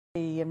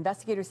The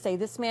investigators say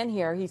this man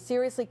here, he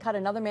seriously cut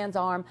another man's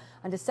arm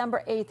on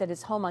December 8th at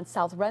his home on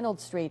South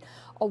Reynolds Street.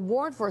 A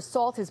warrant for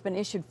assault has been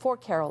issued for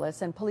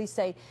Carolus, and police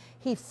say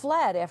he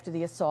fled after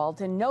the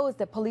assault and knows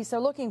that police are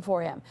looking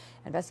for him.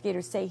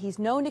 Investigators say he's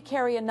known to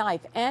carry a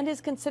knife and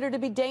is considered to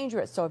be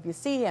dangerous. So if you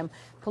see him,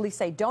 police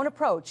say don't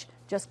approach,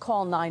 just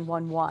call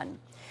 911.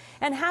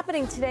 And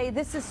happening today,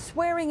 this is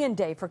swearing-in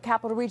day for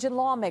Capital Region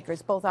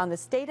lawmakers, both on the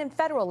state and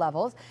federal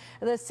levels.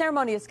 The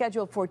ceremony is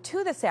scheduled for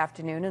 2 this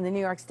afternoon in the New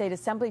York State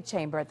Assembly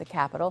chamber at the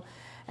Capitol.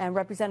 And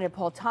Representative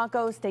Paul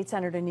Tonko, State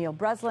Senator Neil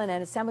Breslin,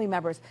 and Assembly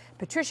members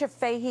Patricia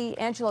Fahey,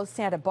 Angelo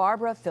Santa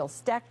Barbara, Phil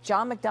Steck,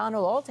 John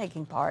McDonald, all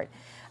taking part.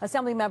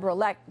 Assembly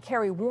member-elect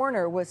Kerry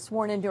Warner was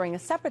sworn in during a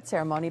separate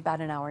ceremony about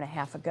an hour and a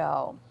half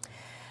ago.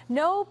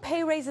 No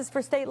pay raises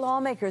for state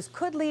lawmakers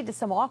could lead to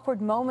some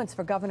awkward moments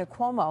for Governor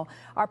Cuomo.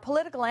 Our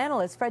political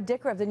analyst, Fred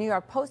Dicker of the New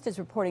York Post, is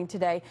reporting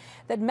today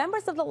that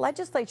members of the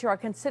legislature are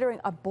considering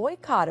a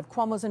boycott of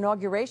Cuomo's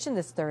inauguration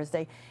this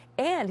Thursday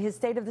and his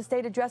State of the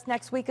State address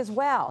next week as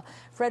well.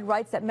 Fred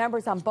writes that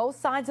members on both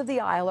sides of the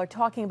aisle are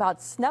talking about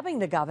snubbing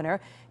the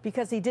governor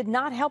because he did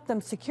not help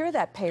them secure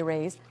that pay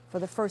raise for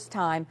the first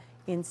time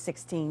in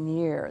 16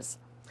 years.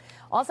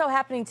 Also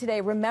happening today,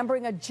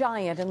 remembering a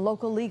giant in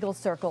local legal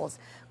circles.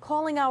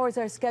 Calling hours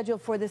are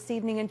scheduled for this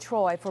evening in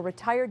Troy for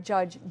retired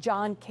Judge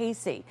John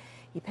Casey.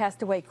 He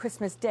passed away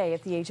Christmas Day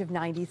at the age of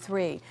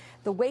 93.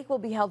 The wake will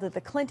be held at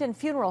the Clinton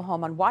Funeral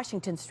Home on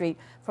Washington Street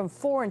from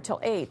 4 until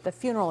 8. The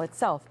funeral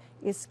itself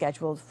is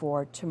scheduled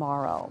for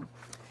tomorrow.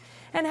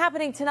 And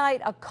happening tonight,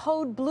 a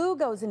Code Blue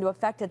goes into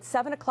effect at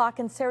 7 o'clock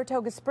in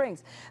Saratoga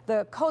Springs.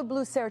 The Code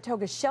Blue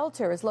Saratoga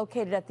shelter is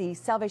located at the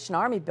Salvation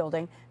Army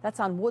building. That's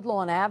on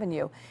Woodlawn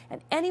Avenue.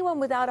 And anyone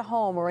without a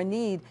home or a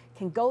need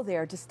can go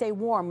there to stay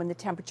warm when the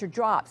temperature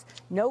drops.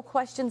 No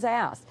questions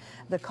asked.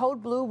 The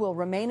Code Blue will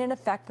remain in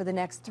effect for the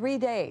next 3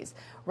 days.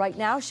 Right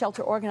now,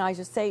 shelter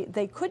organizers say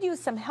they could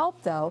use some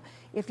help, though.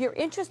 If you're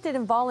interested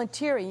in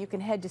volunteering, you can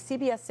head to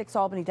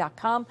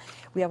CBS6albany.com.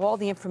 We have all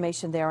the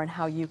information there on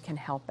how you can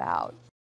help out.